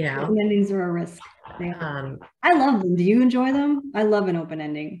 Open endings are a risk. I love them. Do you enjoy them? I love an open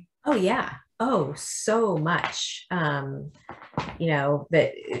ending. Oh yeah. Oh, so much.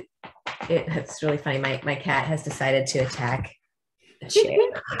 It's really funny. My cat has decided to attack the chair.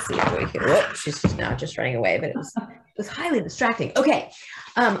 Let's see if we can. Whoop, she's now just running away, but it was highly distracting. Okay.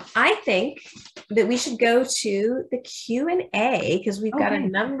 I think that we should go to the Q&A because we've got a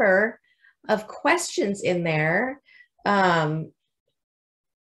number of questions in there. Do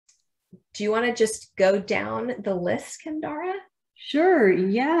you want to just go down the list, Kendare? Sure,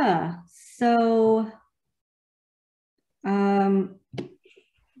 yeah. So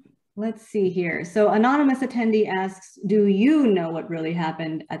let's see here. So anonymous attendee asks, do you know what really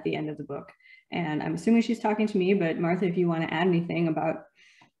happened at the end of the book? And I'm assuming she's talking to me, but Martha, if you want to add anything about,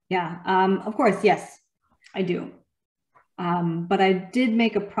 of course, yes, I do. But I did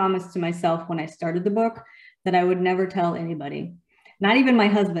make a promise to myself when I started the book that I would never tell anybody, not even my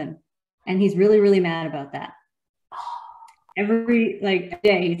husband. And he's really, really mad about that. Every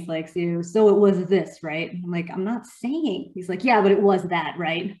day he's like, so it was this, right? I'm like, I'm not saying. He's like, yeah, but it was that,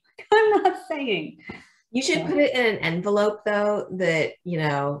 right? I'm not saying. You should put it in an envelope though that,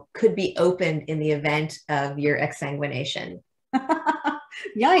 could be opened in the event of your exsanguination.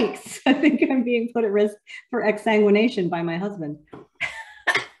 Yikes. I think I'm being put at risk for exsanguination by my husband.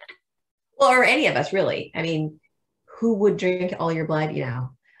 Well, or any of us really. I mean, who would drink all your blood,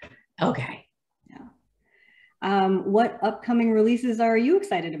 Okay. Yeah. What upcoming releases are you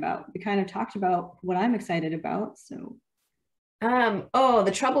excited about? We kind of talked about what I'm excited about. So,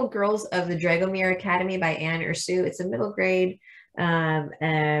 The Troubled Girls of the Dragomir Academy by Anne Ursu. It's a middle grade,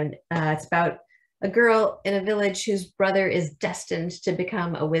 and it's about a girl in a village whose brother is destined to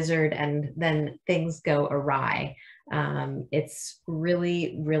become a wizard, and then things go awry. It's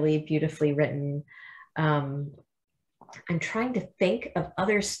really, really beautifully written. I'm trying to think of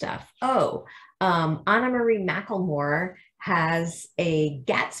other stuff. Anna Marie McElmore has a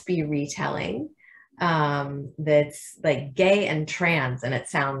Gatsby retelling that's like gay and trans, and it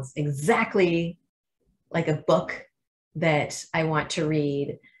sounds exactly like a book that I want to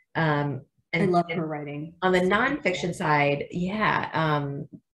read. And I love her writing. On the nonfiction side, Kekla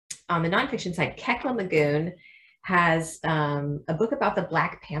Magoon has a book about the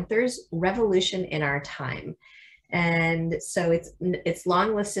Black Panthers, Revolution in Our Time. And so it's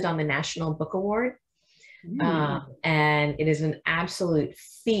long listed on the National Book Award. And it is an absolute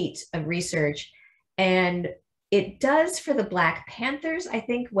feat of research. And it does for the Black Panthers, I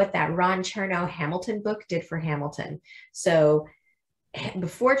think, what that Ron Chernow Hamilton book did for Hamilton. So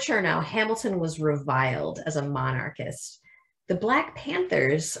before Chernow, Hamilton was reviled as a monarchist. The Black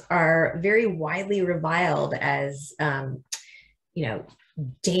Panthers are very widely reviled as,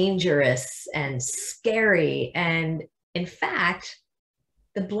 dangerous and scary. And in fact,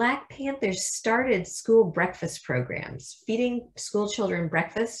 the Black Panthers started school breakfast programs, feeding school children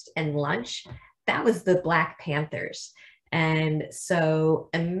breakfast and lunch. That was the Black Panthers. And so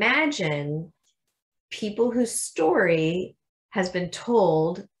imagine people whose story has been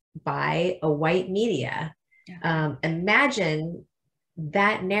told by a white media. Imagine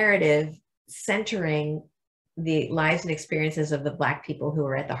that narrative centering the lives and experiences of the Black people who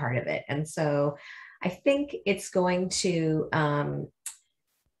are at the heart of it. And so I think it's going to,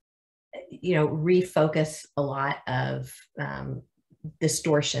 refocus a lot of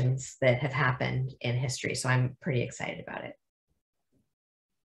distortions that have happened in history. So I'm pretty excited about it.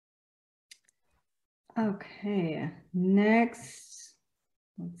 Okay, next,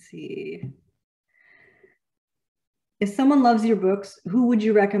 let's see. If someone loves your books, who would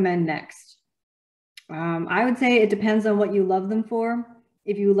you recommend next? I would say it depends on what you love them for.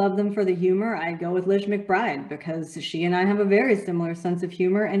 If you love them for the humor, I'd go with Lish McBride because she and I have a very similar sense of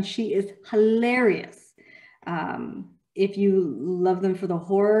humor and she is hilarious. If you love them for the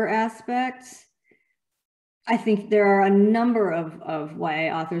horror aspect, I think there are a number of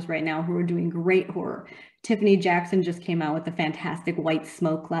YA authors right now who are doing great horror. Tiffany Jackson just came out with the fantastic White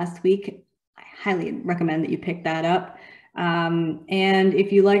Smoke last week. I highly recommend that you pick that up. And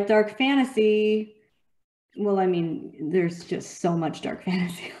if you like dark fantasy, well, I mean, there's just so much dark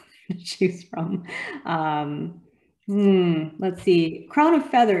fantasy to choose from. Let's see. Crown of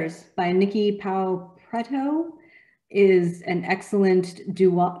Feathers by Nikki Pau-Preto is an excellent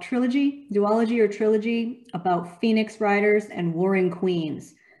duology about Phoenix riders and warring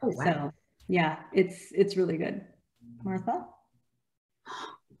queens. Oh, wow. So yeah, it's really good. Martha?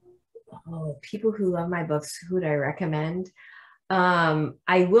 Oh, people who love my books, who would I recommend?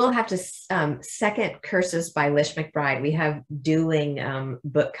 I will have to second Curses by Lish McBride. We have dueling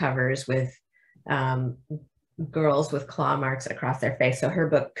book covers with girls with claw marks across their face. So her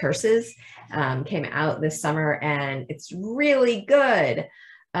book Curses came out this summer and it's really good.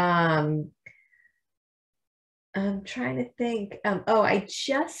 I'm trying to think. I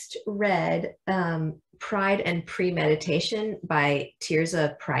just read Pride and Premeditation by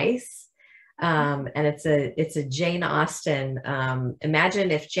Tirza Price. And it's a Jane Austen.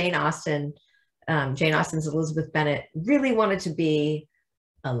 Imagine if Jane Austen's Elizabeth Bennet really wanted to be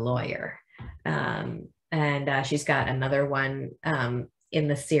a lawyer. And she's got another one in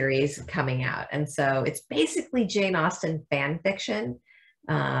the series coming out. And so it's basically Jane Austen fan fiction.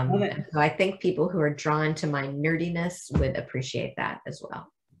 So I think people who are drawn to my nerdiness would appreciate that as well.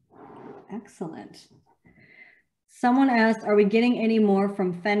 Excellent. Someone asked, are we getting any more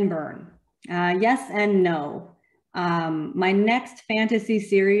from Fenburn? Yes and no. My next fantasy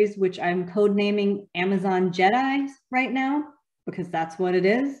series, which I'm codenaming Amazon Jedis right now, because that's what it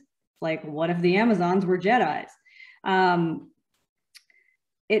is. Like, what if the Amazons were Jedis?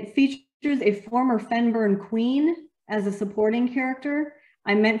 It features a former Fenburn queen as a supporting character.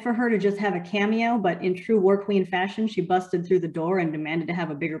 I meant for her to just have a cameo, but in true War Queen fashion, she busted through the door and demanded to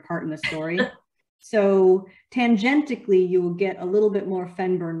have a bigger part in the story. So tangentially, you will get a little bit more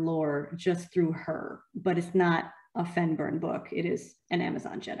Fenburn lore just through her, but it's not a Fenburn book. It is an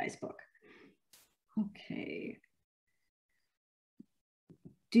Amazon Jedi's book. Okay.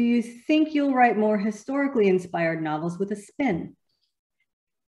 Do you think you'll write more historically inspired novels with a spin?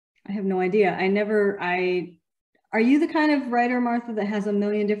 I have no idea. Are you the kind of writer, Martha, that has a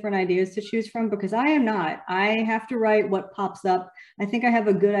million different ideas to choose from? Because I am not. I have to write what pops up. I think I have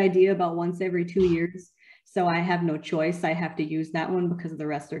a good idea about once every 2 years. So I have no choice. I have to use that one because the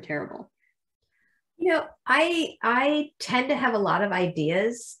rest are terrible. You know, I tend to have a lot of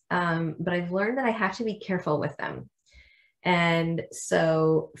ideas, but I've learned that I have to be careful with them. And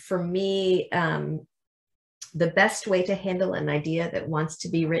so for me, the best way to handle an idea that wants to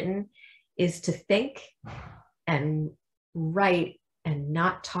be written is to think and write and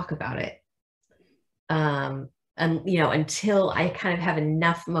not talk about it. And, until I kind of have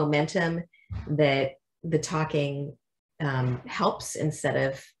enough momentum that the talking helps instead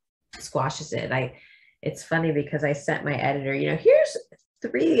of squashes it. It's funny because I sent my editor, here's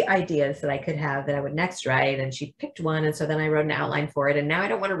 3 ideas that I could have that I would next write. And she picked one. And so then I wrote an outline for it. And now I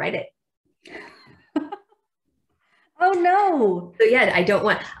don't want to write it. Oh no. So yeah, I don't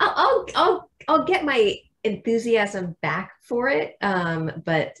want, I'll get my enthusiasm back for it.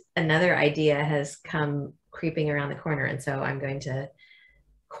 But another idea has come creeping around the corner. And so I'm going to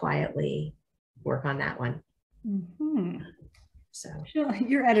quietly work on that one. Mm-hmm. So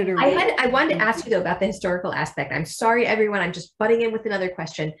your editor. I wanted to ask you though about the historical aspect. I'm sorry, everyone. I'm just butting in with another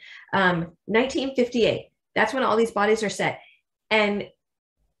question. 1958. That's when all these bodies are set. And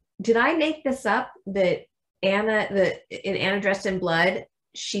did I make this up that in Anna Dressed in Blood,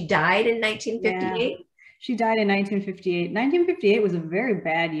 she died in 1958? Yeah, she died in 1958. 1958 was a very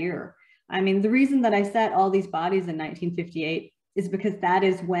bad year. I mean, the reason that I set all these bodies in 1958 is because that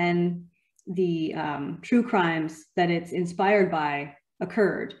is when the true crimes that it's inspired by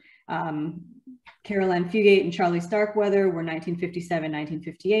occurred. Carol Ann Fugate and Charlie Starkweather were 1957,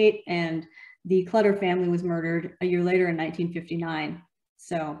 1958, and the Clutter family was murdered a year later in 1959.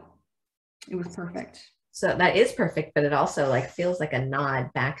 So it was perfect. So that is perfect, but it also like feels like a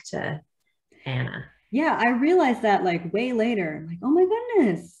nod back to Anna. Yeah, I realized that like way later. I'm like, oh my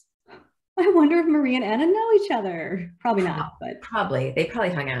goodness. I wonder if Marie and Anna know each other. Probably not, but probably. They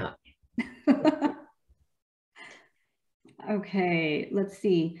probably hung out. Okay, let's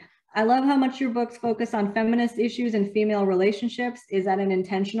see. I love how much your books focus on feminist issues and female relationships. Is that an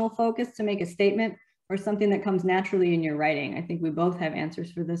intentional focus to make a statement or something that comes naturally in your writing? I think we both have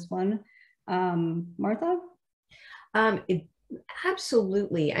answers for this one. Martha?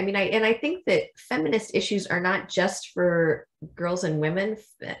 Absolutely. I mean, I think that feminist issues are not just for girls and women.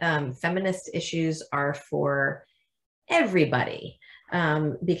 Feminist issues are for everybody,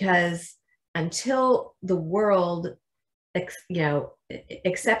 because until the world,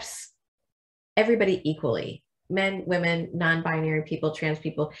 accepts everybody equally, men, women, non-binary people, trans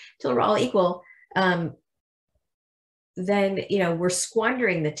people, till we're all equal, then we're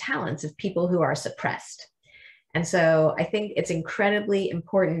squandering the talents of people who are suppressed. And so I think it's incredibly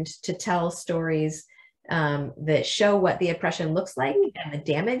important to tell stories that show what the oppression looks like and the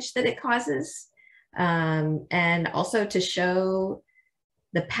damage that it causes, and also to show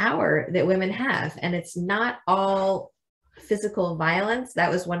the power that women have. And it's not all physical violence. That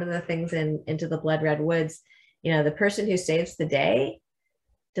was one of the things in Into the Bloodred Woods. The person who saves the day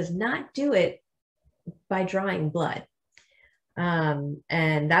does not do it by drawing blood. And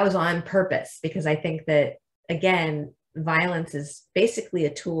that was on purpose, because I think that, again, violence is basically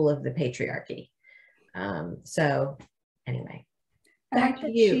a tool of the patriarchy. So anyway, back to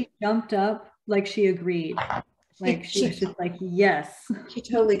you. She jumped up like she agreed. Like she was just like, yes. She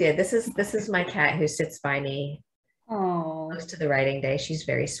totally did. This is my cat who sits by me. Oh, close to the writing day. She's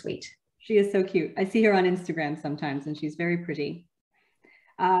very sweet. She is so cute. I see her on Instagram sometimes, and she's very pretty.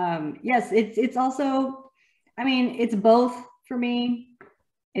 Yes, it's also, I mean, it's both for me.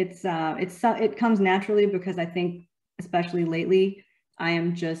 It comes naturally because I think, especially lately, I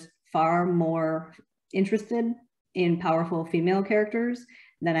am just far more interested in powerful female characters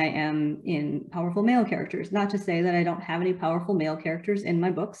than I am in powerful male characters. Not to say that I don't have any powerful male characters in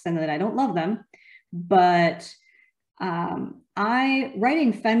my books and that I don't love them, but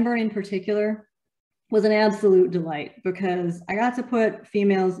writing Fenburn in particular was an absolute delight, because I got to put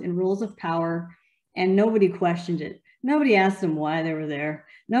females in roles of power and nobody questioned it. Nobody asked them why they were there.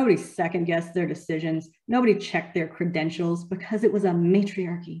 Nobody second guessed their decisions. Nobody checked their credentials, because it was a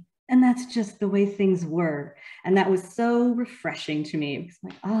matriarchy. And that's just the way things were. And that was so refreshing to me. It was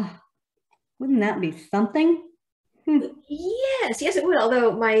like, oh, wouldn't that be something? Yes, it would.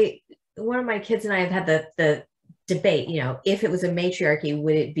 Although one of my kids and I have had the debate, if it was a matriarchy,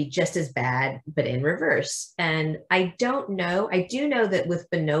 would it be just as bad, but in reverse? And I don't know. I do know that with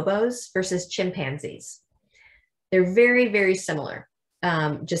bonobos versus chimpanzees, they're very, very similar.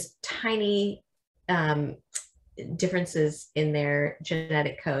 Just tiny differences in their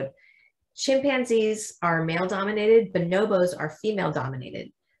genetic code. Chimpanzees are male dominated. Bonobos are female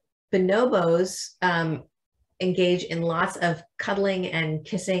dominated. Bonobos engage in lots of cuddling and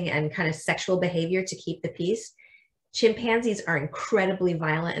kissing and kind of sexual behavior to keep the peace. Chimpanzees are incredibly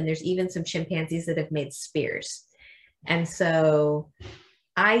violent, and there's even some chimpanzees that have made spears. And so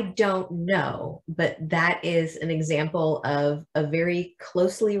I don't know, but that is an example of a very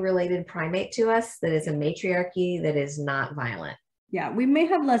closely related primate to us that is a matriarchy that is not violent. Yeah, we may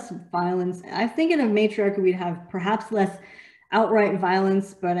have less violence. I think in a matriarchy, we'd have perhaps less outright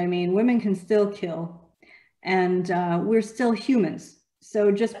violence, but I mean, women can still kill, and we're still humans.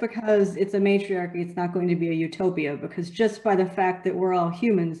 So just because it's a matriarchy, it's not going to be a utopia, because just by the fact that we're all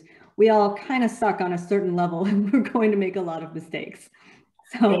humans, we all kind of suck on a certain level, and we're going to make a lot of mistakes.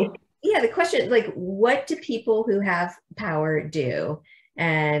 So yeah, the question, like, what do people who have power do?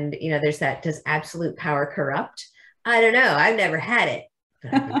 And, there's that, does absolute power corrupt? I don't know. I've never had it,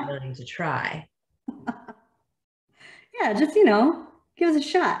 but I've been willing to try. Yeah, just, give us a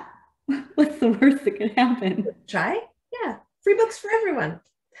shot. What's the worst that could happen? Try? Yeah. Free books for everyone.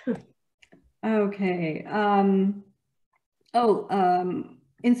 Okay.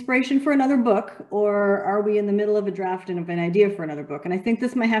 Inspiration for another book, or are we in the middle of a draft and of an idea for another book? And I think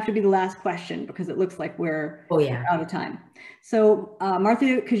this might have to be the last question, because it looks like we're out of time. So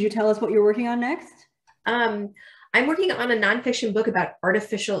Martha, could you tell us what you're working on next? I'm working on a nonfiction book about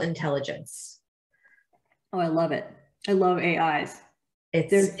artificial intelligence. Oh, I love it. I love AIs.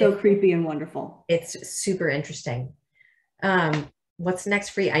 They're so creepy and wonderful. It's super interesting. What's next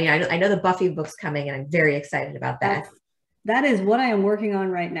for you? I know the Buffy book's coming, and I'm very excited about that. That is what I am working on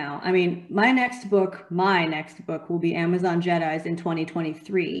right now. I mean, my next book will be Amazon Jedis in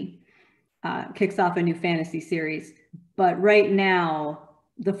 2023. Kicks off a new fantasy series. But right now,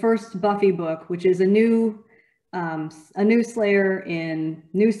 the first Buffy book, which is a new Slayer in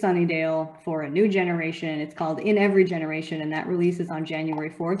New Sunnydale for a new generation. It's called In Every Generation, and that releases on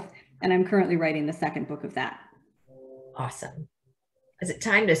January 4th. And I'm currently writing the second book of that. Awesome. Is it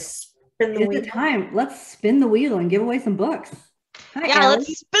time to spin the wheel? It's time. Let's spin the wheel and give away some books. Hi, Allie.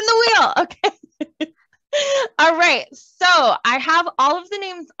 Let's spin the wheel. Okay. All right. So I have all of the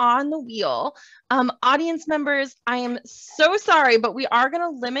names on the wheel. Audience members, I am so sorry, but we are going to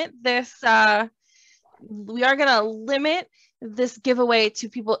limit this. This giveaway to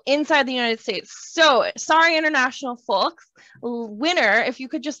people inside the United States. So sorry, international folks. Winner, if you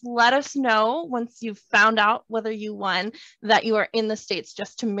could just let us know once you've found out whether you won that you are in the States,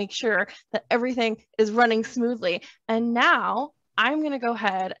 just to make sure that everything is running smoothly. And now I'm going to go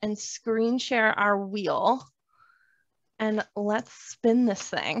ahead and screen share our wheel, and let's spin this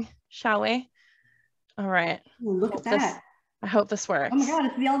thing, shall we? All right. Ooh, look at that. I hope this works. Oh my God,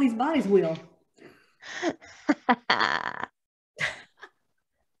 it's the All These Bodies wheel.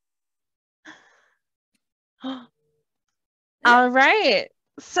 All right.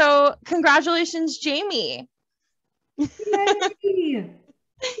 So congratulations, Jamie.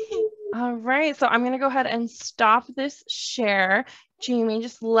 All right. So I'm going to go ahead and stop this share. Jamie,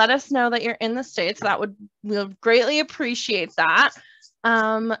 just let us know that you're in the States. We'll greatly appreciate that.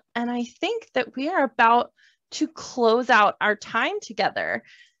 And I think that we are about to close out our time together.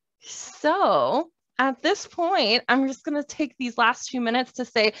 So at this point, I'm just going to take these last few minutes to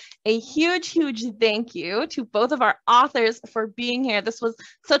say a huge, huge thank you to both of our authors for being here. This was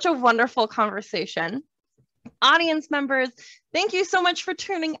such a wonderful conversation. Audience members, thank you so much for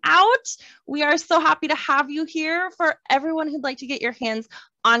tuning out. We are so happy to have you here. For everyone who'd like to get your hands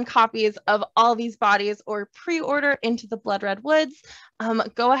on copies of All These Bodies or pre-order Into the Bloodred Woods,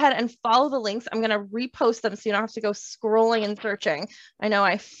 go ahead and follow the links. I'm going to repost them so you don't have to go scrolling and searching. I know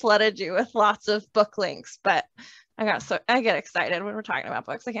I flooded you with lots of book links, but I get excited when we're talking about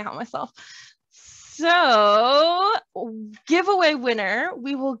books. I can't help myself. So, giveaway winner,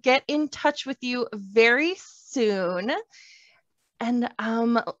 we will get in touch with you very soon. And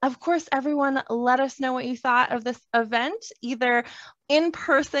of course, everyone, let us know what you thought of this event, either in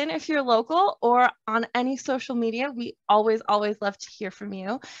person if you're local or on any social media. We always love to hear from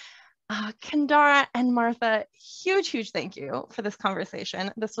you. Kendare and Martha, huge, huge thank you for this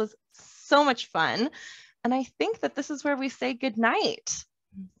conversation. This was so much fun. And I think that this is where we say good night.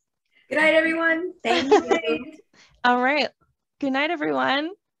 Good night, everyone. Thank you. All right. Good night,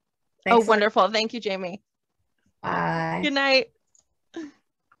 everyone. Thanks. Oh, wonderful. Thank you, Jamie. Bye. Good night.